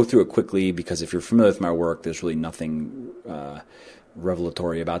I'll go through it quickly because if you're familiar with my work, there's really nothing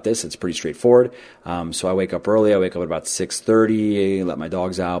revelatory about this. It's pretty straightforward. So I wake up early. I wake up at about 6:30, let my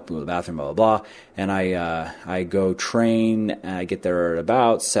dogs out, go to the bathroom, blah, blah, blah. And I go train. I get there at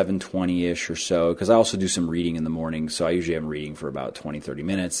about 7:20-ish or so, because I also do some reading in the morning. So I usually am reading for about 20, 30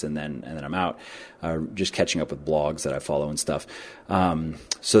 minutes, and then I'm out, just catching up with blogs that I follow and stuff.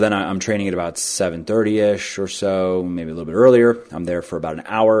 So then I'm training at about 7:30-ish or so, maybe a little bit earlier. I'm there for about an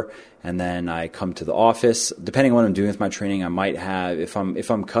hour. And then I come to the office. Depending on what I'm doing with my training, I might have, if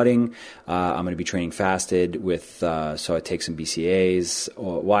I'm cutting, I'm going to be training fasted with, so I take some BCAAs.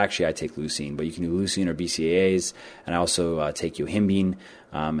 Actually, I take leucine, but you can do leucine or BCAAs. And I also take yohimbine,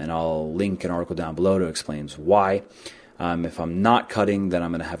 and I'll link an article down below to explain why. If I'm not cutting, then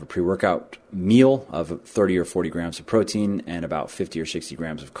I'm going to have a pre-workout meal of 30 or 40 grams of protein and about 50 or 60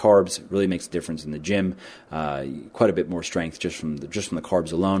 grams of carbs. It really makes a difference in the gym. Quite a bit more strength just from the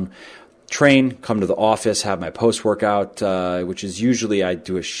carbs alone. Train, come to the office, have my post-workout, which is usually I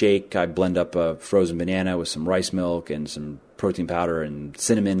do a shake. I blend up a frozen banana with some rice milk and some protein powder and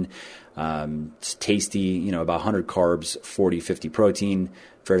cinnamon. It's tasty, about 100 carbs, 40, 50 protein,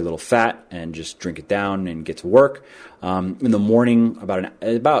 very little fat, and just drink it down and get to work. In the morning,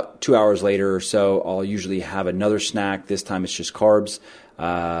 about 2 hours later or so, I'll usually have another snack. This time it's just carbs,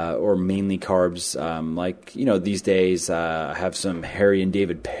 or mainly carbs. These days I have some Harry and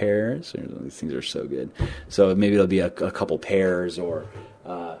David pears. These things are so good. So maybe it'll be a couple pears, or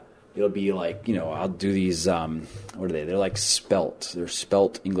it'll be like, I'll do these, what are they? They're like spelt. They're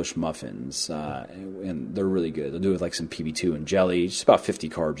spelt English muffins, and they're really good. They'll do it with like some PB2 and jelly, just about 50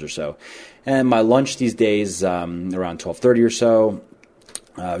 carbs or so. And my lunch these days, around 12:30 or so,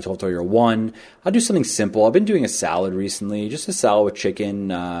 12:30 or 1, I'll do something simple. I've been doing a salad recently, just a salad with chicken,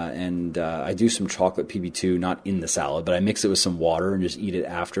 and I do some chocolate PB2, not in the salad, but I mix it with some water and just eat it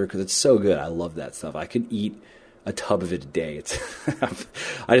after because it's so good. I love that stuff. I could eat a tub of it a day.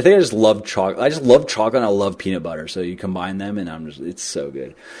 I think I just love chocolate. I just love chocolate and I love peanut butter. So you combine them and it's so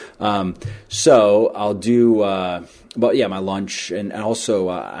good. So I'll do, my lunch, and also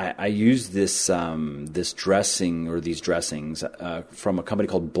I use this dressing, or these dressings from a company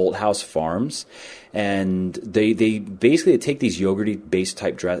called Bolthouse Farms, and they basically take these yogurty based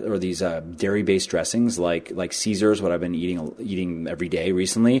type these dairy based dressings like Caesar's, what I've been eating every day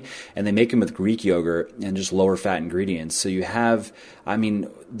recently, and they make them with Greek yogurt and just lower fat ingredients. So you have,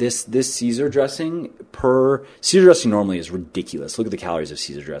 this Caesar dressing normally is ridiculous. Look at the calories of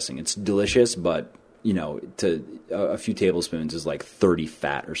Caesar dressing. It's delicious, but to a few tablespoons is like 30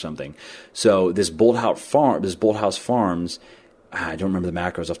 fat or something. So this Bolthouse Farms, I don't remember the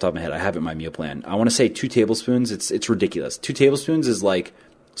macros off the top of my head. I have it in my meal plan. I want to say 2 tablespoons. It's ridiculous. 2 tablespoons is like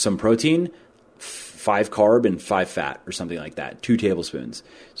some protein, 5 carb, and 5 fat or something like that. 2 tablespoons.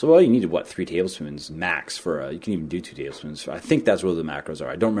 So you need 3 tablespoons max you can even do 2 tablespoons. I think that's what the macros are.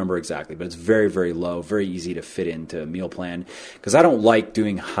 I don't remember exactly, but it's very, very low, very easy to fit into a meal plan, because I don't like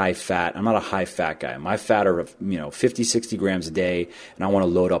doing high fat. I'm not a high fat guy. My fat are 50, 60 grams a day, and I want to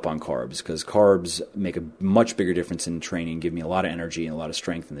load up on carbs, because carbs make a much bigger difference in training, give me a lot of energy and a lot of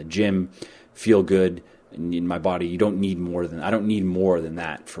strength in the gym, feel good in my body. I don't need more than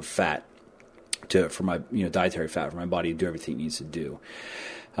that for fat for my dietary fat for my body to do everything it needs to do.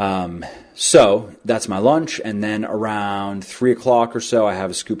 So that's my lunch, and then around 3 o'clock or so, I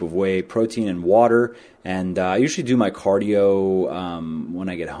have a scoop of whey protein and water. And I usually do my cardio when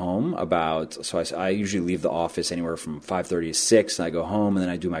I get home. I usually leave the office anywhere from 5:30 to 6, and I go home, and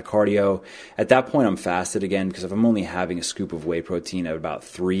then I do my cardio. At that point, I'm fasted again, because if I'm only having a scoop of whey protein at about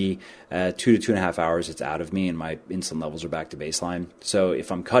 2 to 2.5 hours, it's out of me, and my insulin levels are back to baseline. So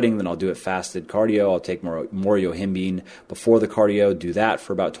if I'm cutting, then I'll do it fasted cardio. I'll take more yohimbine before the cardio, do that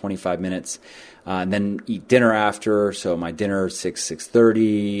for about 25 minutes. And then eat dinner after. So my dinner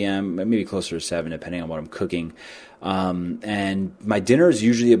 6:30, maybe closer to 7, depending on what I'm cooking. And my dinner is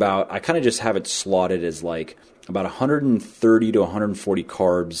usually I kind of just have it slotted as like about 130 to 140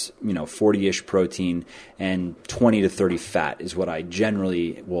 carbs, 40-ish protein, and 20 to 30 fat is what I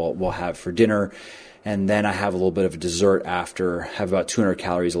generally will have for dinner. And then I have a little bit of a dessert after, have about 200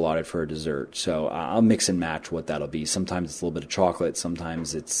 calories allotted for a dessert. So I'll mix and match what that'll be. Sometimes it's a little bit of chocolate.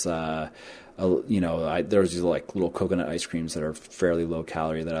 Sometimes it's, there's these like little coconut ice creams that are fairly low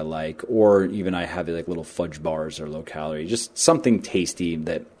calorie that I like. Or even I have like little fudge bars that are low calorie. Just something tasty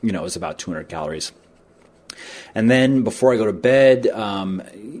that, is about 200 calories. And then before I go to bed,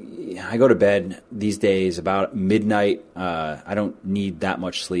 I go to bed these days about midnight. I don't need that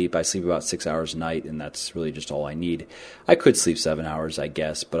much sleep. I sleep about 6 hours a night, and that's really just all I need. I could sleep 7 hours, I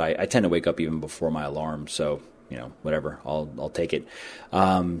guess, but I tend to wake up even before my alarm, so whatever, I'll take it.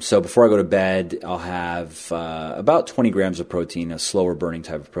 So before I go to bed, I'll have about 20 grams of protein, a slower burning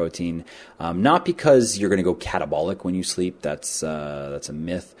type of protein. Not because you're going to go catabolic when you sleep. That's a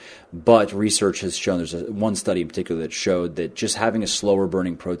myth. But research has shown, there's one study in particular that showed that just having a slower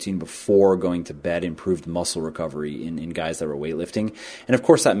burning protein before going to bed improved muscle recovery in guys that were weightlifting. And of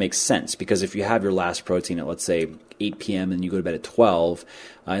course that makes sense, because if you have your last protein at, let's say, 8 p.m. and you go to bed at 12,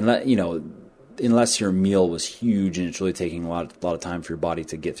 unless your meal was huge and it's really taking a lot of time for your body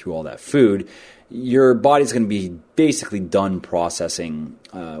to get through all that food, your body's going to be basically done processing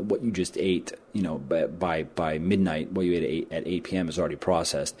what you just ate. By midnight, what you ate at 8 p.m. is already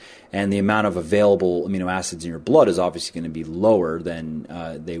processed, and the amount of available amino acids in your blood is obviously going to be lower than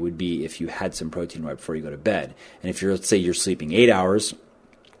they would be if you had some protein right before you go to bed. And if let's say you're sleeping 8 hours,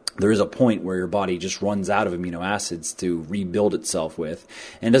 there is a point where your body just runs out of amino acids to rebuild itself with.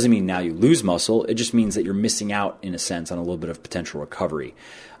 And it doesn't mean now you lose muscle. It just means that you're missing out, in a sense, on a little bit of potential recovery.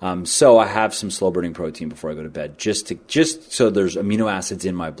 So I have some slow-burning protein before I go to bed, just so there's amino acids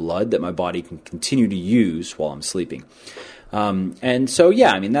in my blood that my body can continue to use while I'm sleeping. And so,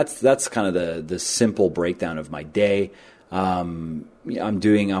 that's kind of the simple breakdown of my day. I'm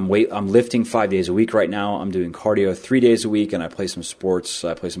lifting 5 days a week right now. I'm doing cardio 3 days a week, and I play some sports.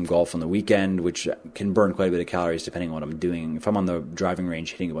 I play some golf on the weekend, which can burn quite a bit of calories depending on what I'm doing. If I'm on the driving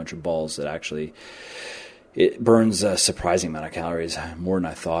range hitting a bunch of balls, it burns a surprising amount of calories, more than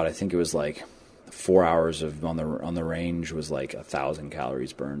I thought. I think it was like 4 hours on the range was like 1,000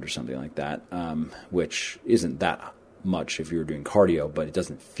 calories burned or something like that, which isn't that much if you were doing cardio, but it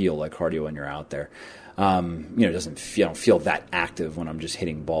doesn't feel like cardio when you're out there. I don't feel that active when I'm just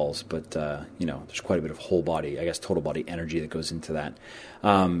hitting balls, but there's quite a bit of whole body, I guess, total body energy that goes into that.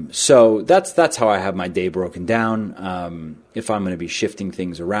 So that's how I have my day broken down. If I'm going to be shifting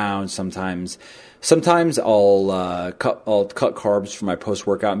things around, sometimes I'll cut carbs for my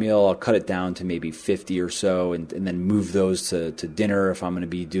post-workout meal. I'll cut it down to maybe 50 or so, and then move those to dinner. If I'm going to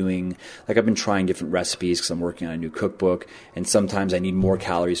be doing, like, I've been trying different recipes because I'm working on a new cookbook, and sometimes I need more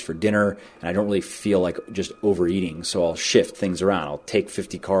calories for dinner, and I don't really feel like just overeating, so I'll shift things around. I'll take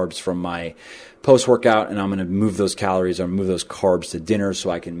 50 carbs from my post-workout, and I'm going to move those calories or move those carbs to dinner so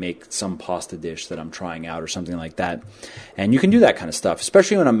I can make some pasta dish that I'm trying out or something like that. And you can do that kind of stuff,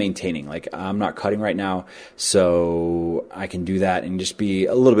 especially when I'm maintaining. Like, I'm not cutting right now, so I can do that and just be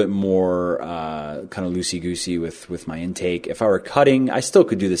a little bit more kind of loosey-goosey with my intake. If I were cutting, I still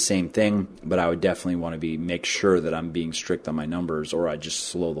could do the same thing, but I would definitely want to make sure that I'm being strict on my numbers, or I'd just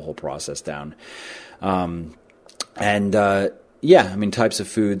slow the whole process down. Types of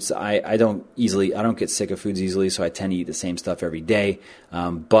foods. I don't get sick of foods easily, so I tend to eat the same stuff every day.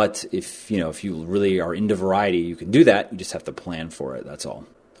 But if you really are into variety, you can do that. You just have to plan for it. That's all.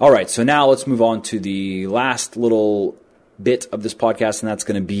 All right. So now let's move on to the last little bit of this podcast, and that's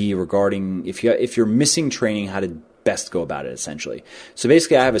going to be regarding if you're missing training, how to best go about it, essentially. So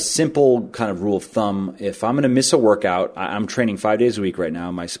basically, I have a simple kind of rule of thumb. If I'm going to miss a workout, I'm training 5 days a week right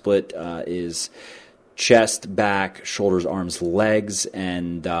now. My split is chest, back, shoulders, arms, legs,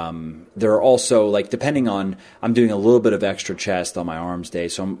 and there are also, like, depending on, I'm doing a little bit of extra chest on my arms day,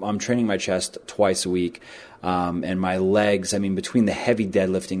 so I'm training my chest twice a week, and my legs, between the heavy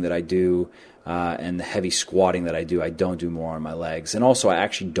deadlifting that I do, and the heavy squatting that I don't do more on my legs. And also I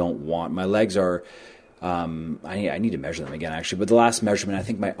actually don't want, my legs are, I need to measure them again actually, but the last measurement, I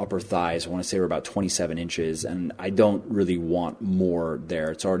think my upper thighs, I want to say were about 27 inches, and I don't really want more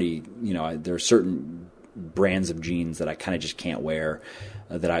there. It's already, there are certain brands of jeans that I kind of just can't wear,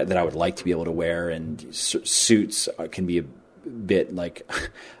 that I would like to be able to wear, and suits can be a bit like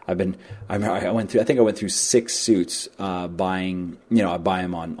I went through 6 suits buying, I buy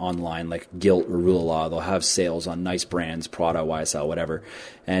them online like Gilt or Rula. They'll have sales on nice brands, Prada, YSL, whatever,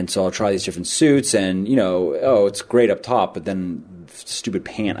 and so I'll try these different suits, and it's great up top, but then stupid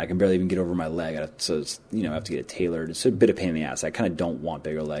pant I can barely even get over my leg, so it's, I have to get it tailored. It's a bit of pain in the ass. I kind of don't want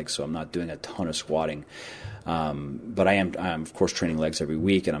bigger legs, so I'm not doing a ton of squatting. But I am of course training legs every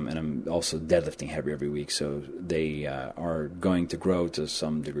week, and I'm also deadlifting heavy every week, so they are going to grow to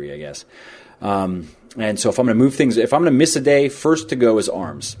some degree, I guess. And so if I'm going to move things, if I'm going to miss a day, first to go is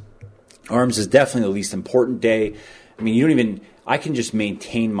arms. Arms is definitely the least important day. I mean, I can just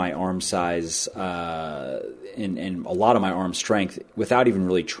maintain my arm size and a lot of my arm strength without even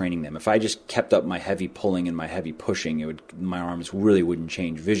really training them. If I just kept up my heavy pulling and my heavy pushing, my arms really wouldn't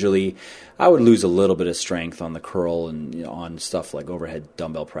change visually. I would lose a little bit of strength on the curl and on stuff like overhead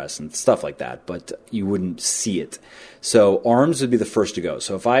dumbbell press and stuff like that, but you wouldn't see it. So arms would be the first to go.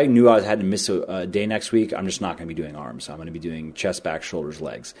 So if I knew I had to miss a day next week, I'm just not going to be doing arms. I'm going to be doing chest, back, shoulders,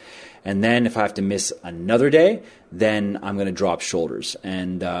 legs. And then if I have to miss another day, then I'm going to drop shoulders.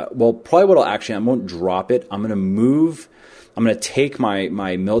 And, probably I won't drop it. I'm going to take my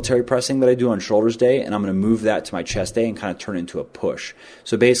military pressing that I do on shoulders day, and I'm going to move that to my chest day and kind of turn it into a push.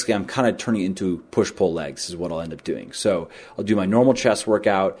 So basically I'm kind of turning it into push-pull legs is what I'll end up doing. So I'll do my normal chest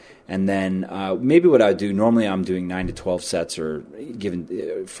workout, and then maybe what I do, normally I'm doing 9 to 12 sets or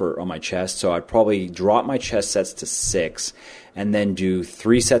on my chest. So I'd probably drop my chest sets to 6 and then do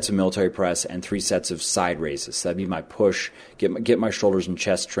 3 sets of military press and 3 sets of side raises. So that'd be my push, get my shoulders and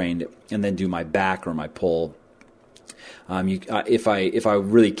chest trained, and then do my back or my pull. If I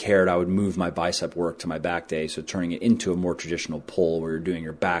really cared, I would move my bicep work to my back day, so turning it into a more traditional pull where you're doing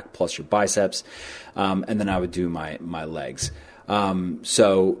your back plus your biceps, and then I would do my legs.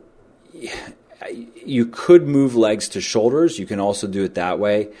 So you could move legs to shoulders. You can also do it that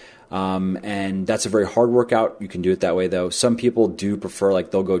way. And that's a very hard workout. You can do it that way, though. Some people do prefer,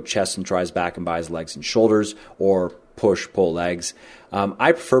 like, they'll go chest and tries, back and bis, legs and shoulders, or push, pull legs.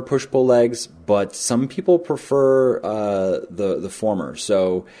 I prefer push, pull legs, but some people prefer the former.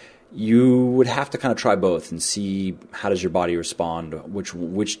 So you would have to kind of try both and see how does your body respond, which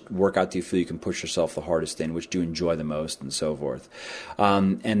workout do you feel you can push yourself the hardest in, which do you enjoy the most, and so forth.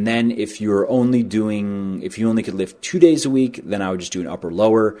 And then if you only could lift 2 days a week, then I would just do an upper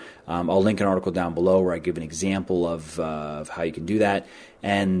lower. I'll link an article down below where I give an example of how you can do that.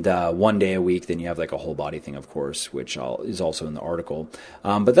 And 1 day a week, then you have like a whole body thing, of course, which is also in the article.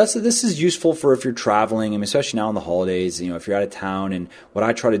 But this is useful for if you're traveling, especially now in the holidays. If you're out of town, and what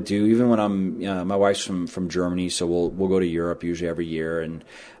I try to do, even when I'm, my wife's from Germany, so we'll go to Europe usually every year, and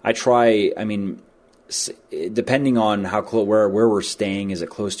I try. Depending on where we're staying, is it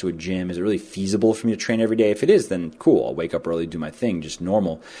close to a gym? Is it really feasible for me to train every day? If it is, then cool. I'll wake up early, do my thing, just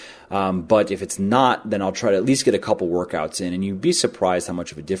normal. But if it's not, then I'll try to at least get a couple workouts in, and you'd be surprised how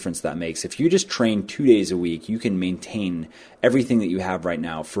much of a difference that makes. If you just train 2 days a week, you can maintain everything that you have right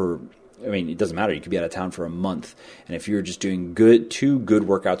now it doesn't matter. You could be out of town for a month. And if you're just doing 2 good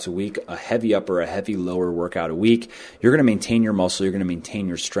workouts a week, a heavy upper, a heavy lower workout a week, you're going to maintain your muscle, you're going to maintain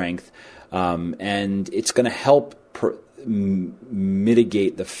your strength. And it's going to help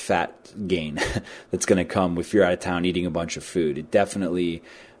mitigate the fat gain that's going to come if you're out of town eating a bunch of food. It definitely,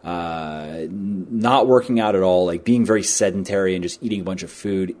 not working out at all, like being very sedentary and just eating a bunch of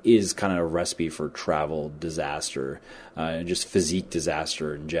food, is kind of a recipe for travel disaster, just physique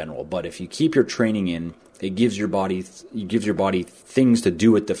disaster in general. But if you keep your training in, it gives your body things to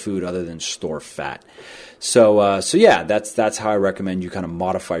do with the food other than store fat. So yeah, that's how I recommend you kind of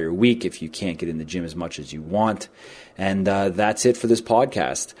modify your week if you can't get in the gym as much as you want. And that's it for this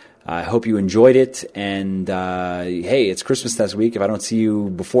podcast. I hope you enjoyed it. And hey, it's Christmas next week. If I don't see you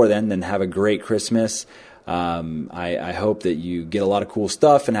before then have a great Christmas. I hope that you get a lot of cool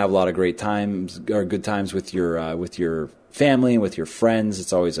stuff and have a lot of great times or good times with your family and with your friends.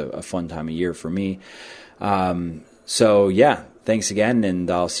 It's always a fun time of year for me. So yeah, thanks again, and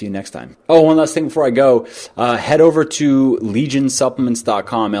I'll see you next time. Oh, one last thing before I go, head over to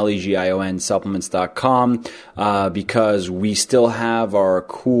legionsupplements.com, Legion supplements.com, because we still have our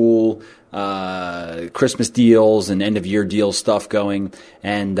cool Christmas deals and end of year deal stuff going,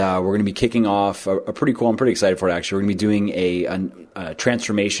 and we're going to be kicking off a pretty cool. I'm pretty excited for it. Actually, we're going to be doing a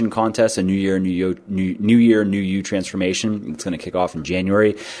transformation contest, a New Year, New You transformation. It's going to kick off in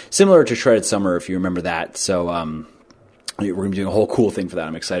January, similar to Shredded Summer, if you remember that. So we're going to be doing a whole cool thing for that.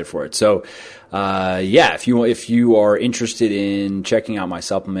 I'm excited for it. So if you are interested in checking out my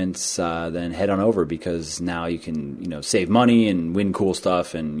supplements, then head on over, because now you can save money and win cool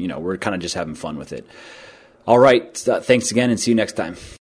stuff, and we're kind of just having fun with it. All right, thanks again, and see you next time.